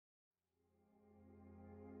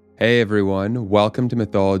Hey everyone, welcome to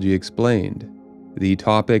Mythology Explained. The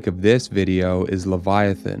topic of this video is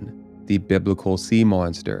Leviathan, the biblical sea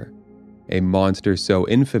monster. A monster so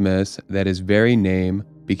infamous that his very name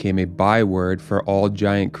became a byword for all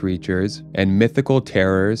giant creatures and mythical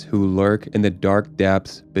terrors who lurk in the dark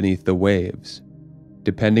depths beneath the waves.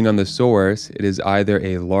 Depending on the source, it is either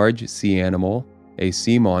a large sea animal, a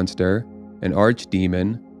sea monster, an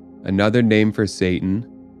archdemon, another name for Satan,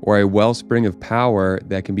 or a wellspring of power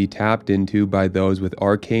that can be tapped into by those with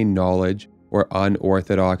arcane knowledge or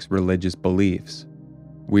unorthodox religious beliefs.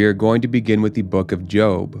 We are going to begin with the book of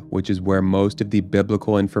Job, which is where most of the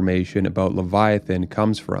biblical information about Leviathan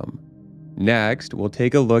comes from. Next, we'll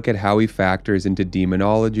take a look at how he factors into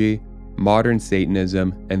demonology, modern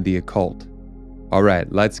Satanism, and the occult.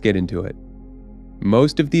 Alright, let's get into it.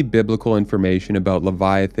 Most of the biblical information about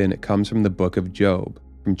Leviathan comes from the book of Job,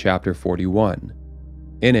 from chapter 41.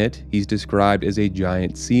 In it, he's described as a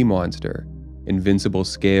giant sea monster, invincible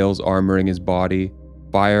scales armoring his body,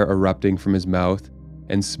 fire erupting from his mouth,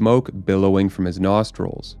 and smoke billowing from his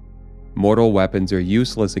nostrils. Mortal weapons are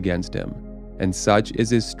useless against him, and such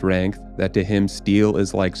is his strength that to him steel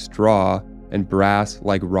is like straw and brass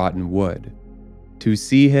like rotten wood. To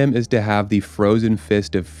see him is to have the frozen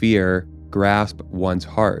fist of fear grasp one's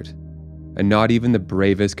heart, and not even the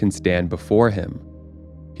bravest can stand before him.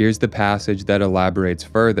 Here's the passage that elaborates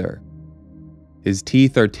further. His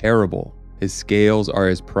teeth are terrible, his scales are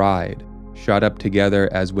his pride, shut up together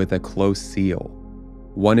as with a close seal.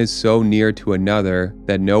 One is so near to another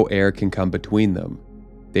that no air can come between them.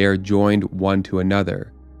 They are joined one to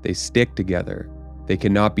another, they stick together, they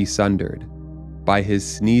cannot be sundered. By his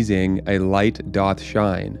sneezing a light doth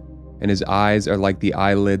shine, and his eyes are like the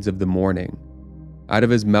eyelids of the morning. Out of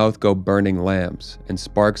his mouth go burning lamps, and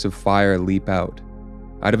sparks of fire leap out.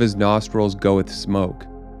 Out of his nostrils goeth smoke,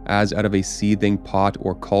 as out of a seething pot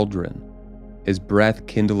or cauldron. His breath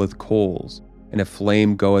kindleth coals, and a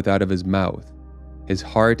flame goeth out of his mouth. His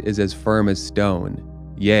heart is as firm as stone,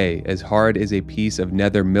 yea, as hard as a piece of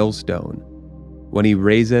nether millstone. When he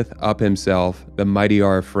raiseth up himself, the mighty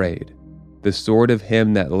are afraid. The sword of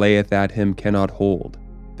him that layeth at him cannot hold,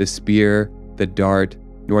 the spear, the dart,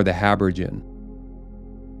 nor the habergeon.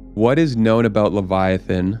 What is known about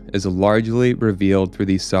Leviathan is largely revealed through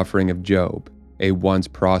the suffering of Job, a once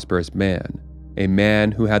prosperous man, a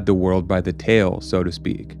man who had the world by the tail, so to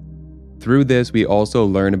speak. Through this, we also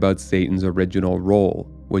learn about Satan's original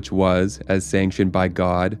role, which was, as sanctioned by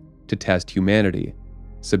God, to test humanity,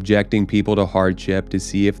 subjecting people to hardship to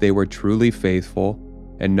see if they were truly faithful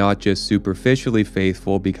and not just superficially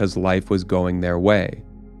faithful because life was going their way.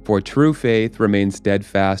 For true faith remains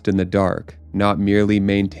steadfast in the dark, not merely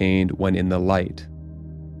maintained when in the light.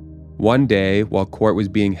 One day, while court was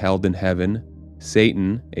being held in heaven,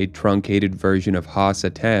 Satan, a truncated version of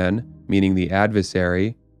Ha-Satan, meaning the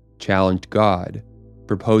adversary, challenged God,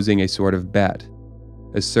 proposing a sort of bet,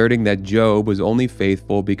 asserting that Job was only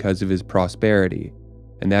faithful because of his prosperity,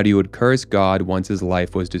 and that he would curse God once his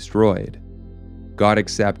life was destroyed. God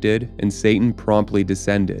accepted, and Satan promptly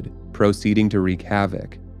descended, proceeding to wreak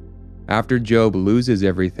havoc. After Job loses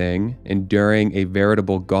everything, enduring a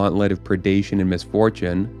veritable gauntlet of predation and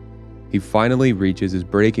misfortune, he finally reaches his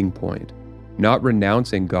breaking point, not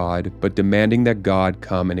renouncing God, but demanding that God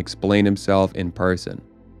come and explain himself in person.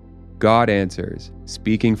 God answers,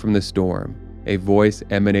 speaking from the storm, a voice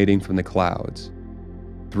emanating from the clouds.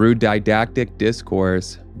 Through didactic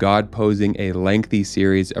discourse, God posing a lengthy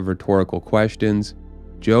series of rhetorical questions,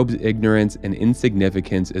 Job's ignorance and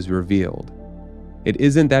insignificance is revealed. It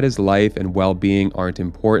isn't that his life and well-being aren't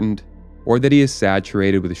important, or that he is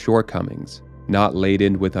saturated with shortcomings, not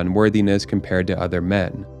laden with unworthiness compared to other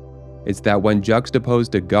men. It's that when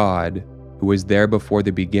juxtaposed to God, who was there before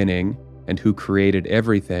the beginning and who created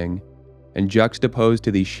everything, and juxtaposed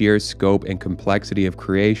to the sheer scope and complexity of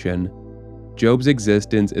creation, Job's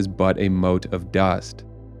existence is but a mote of dust,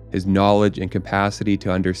 his knowledge and capacity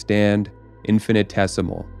to understand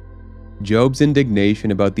infinitesimal. Job's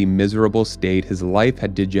indignation about the miserable state his life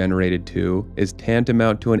had degenerated to is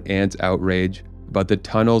tantamount to an ant's outrage about the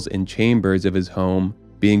tunnels and chambers of his home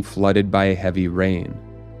being flooded by a heavy rain.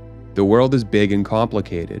 The world is big and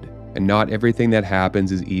complicated, and not everything that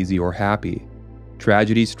happens is easy or happy.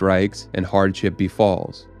 Tragedy strikes and hardship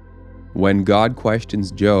befalls. When God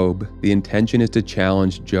questions Job, the intention is to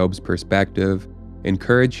challenge Job's perspective,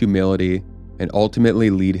 encourage humility, and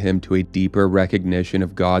ultimately lead him to a deeper recognition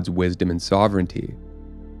of God's wisdom and sovereignty.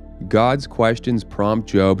 God's questions prompt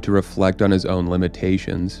Job to reflect on his own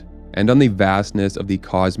limitations and on the vastness of the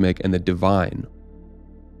cosmic and the divine.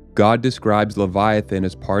 God describes Leviathan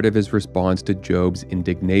as part of his response to Job's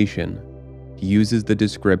indignation. uses the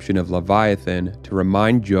description of Leviathan to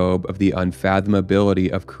remind Job of the unfathomability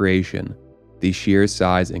of creation, the sheer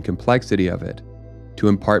size and complexity of it, to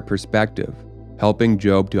impart perspective, helping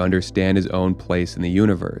Job to understand his own place in the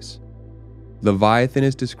universe. Leviathan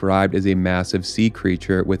is described as a massive sea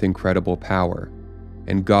creature with incredible power,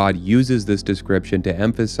 and God uses this description to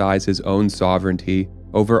emphasize his own sovereignty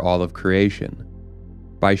over all of creation.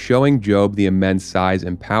 By showing Job the immense size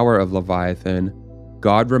and power of Leviathan,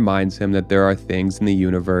 God reminds him that there are things in the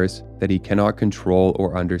universe that he cannot control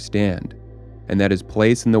or understand, and that his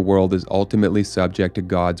place in the world is ultimately subject to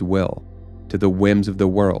God's will, to the whims of the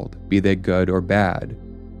world, be they good or bad.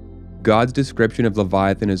 God's description of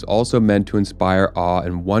Leviathan is also meant to inspire awe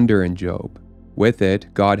and wonder in Job. With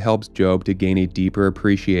it, God helps Job to gain a deeper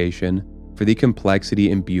appreciation for the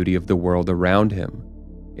complexity and beauty of the world around him.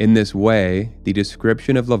 In this way, the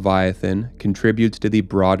description of Leviathan contributes to the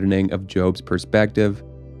broadening of Job's perspective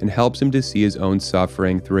and helps him to see his own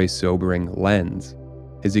suffering through a sobering lens,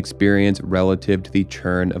 his experience relative to the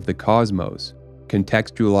churn of the cosmos,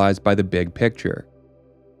 contextualized by the big picture.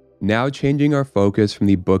 Now changing our focus from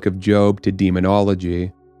the book of Job to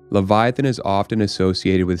demonology, Leviathan is often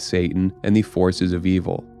associated with Satan and the forces of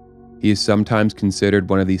evil. He is sometimes considered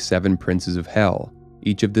one of the 7 princes of hell,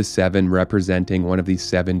 each of the 7 representing one of the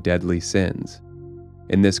 7 deadly sins.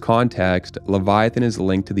 In this context, Leviathan is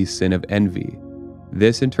linked to the sin of envy.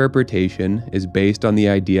 This interpretation is based on the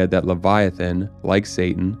idea that Leviathan, like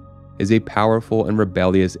Satan, is a powerful and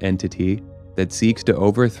rebellious entity that seeks to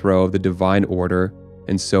overthrow the divine order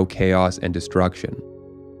and sow chaos and destruction.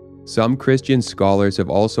 Some Christian scholars have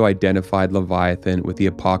also identified Leviathan with the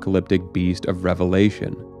apocalyptic beast of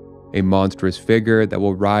Revelation, a monstrous figure that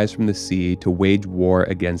will rise from the sea to wage war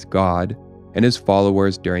against God and his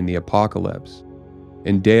followers during the apocalypse.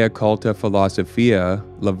 In De Occulta Philosophia,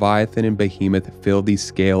 Leviathan and Behemoth fill the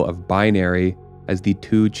scale of binary as the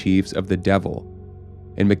 2 chiefs of the devil.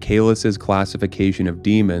 In Michaelis' classification of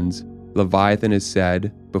demons, Leviathan is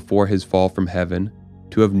said, before his fall from heaven,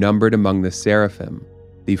 to have numbered among the seraphim,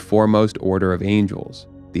 the foremost order of angels,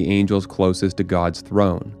 the angels closest to God's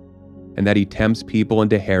throne, and that he tempts people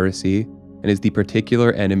into heresy and is the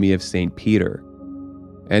particular enemy of St. Peter.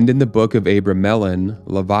 And in the book of Abramelin,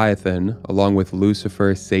 Leviathan, along with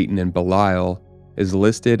Lucifer, Satan, and Belial, is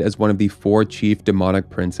listed as one of the 4 chief demonic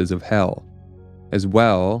princes of hell. As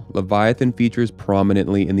well, Leviathan features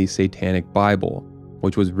prominently in the Satanic Bible,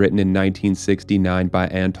 which was written in 1969 by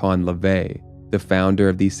Anton LaVey, the founder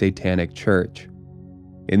of the Satanic Church.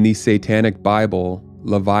 In the Satanic Bible,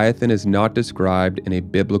 Leviathan is not described in a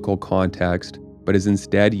biblical context, but is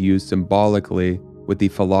instead used symbolically with the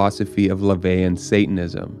philosophy of LaVeyan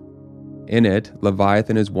Satanism. In it,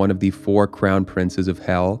 Leviathan is one of the 4 crown princes of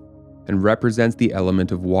hell and represents the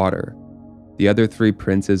element of water. The other 3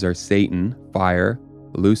 princes are Satan, fire,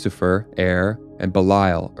 Lucifer, air, and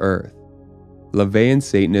Belial, earth. LaVeyan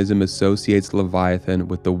Satanism associates Leviathan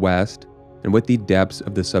with the West and with the depths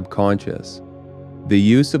of the subconscious. The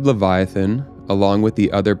use of Leviathan, along with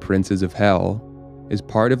the other princes of hell, is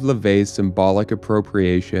part of LaVey's symbolic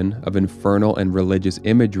appropriation of infernal and religious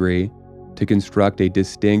imagery to construct a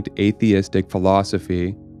distinct atheistic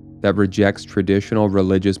philosophy that rejects traditional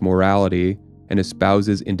religious morality and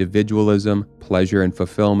espouses individualism, pleasure and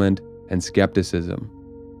fulfillment, and skepticism.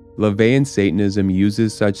 LaVeyan Satanism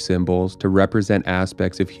uses such symbols to represent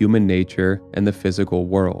aspects of human nature and the physical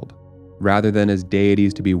world, rather than as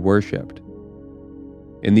deities to be worshipped.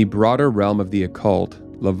 In the broader realm of the occult,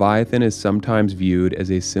 Leviathan is sometimes viewed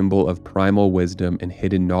as a symbol of primal wisdom and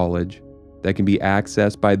hidden knowledge that can be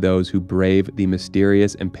accessed by those who brave the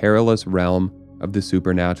mysterious and perilous realm of the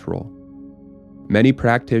supernatural. Many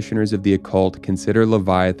practitioners of the occult consider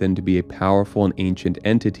Leviathan to be a powerful and ancient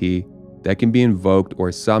entity that can be invoked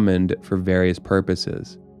or summoned for various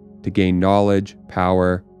purposes, to gain knowledge,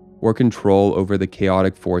 power, or control over the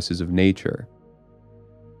chaotic forces of nature.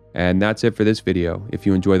 And that's it for this video. If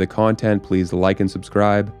you enjoy the content, please like and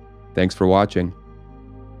subscribe. Thanks for watching.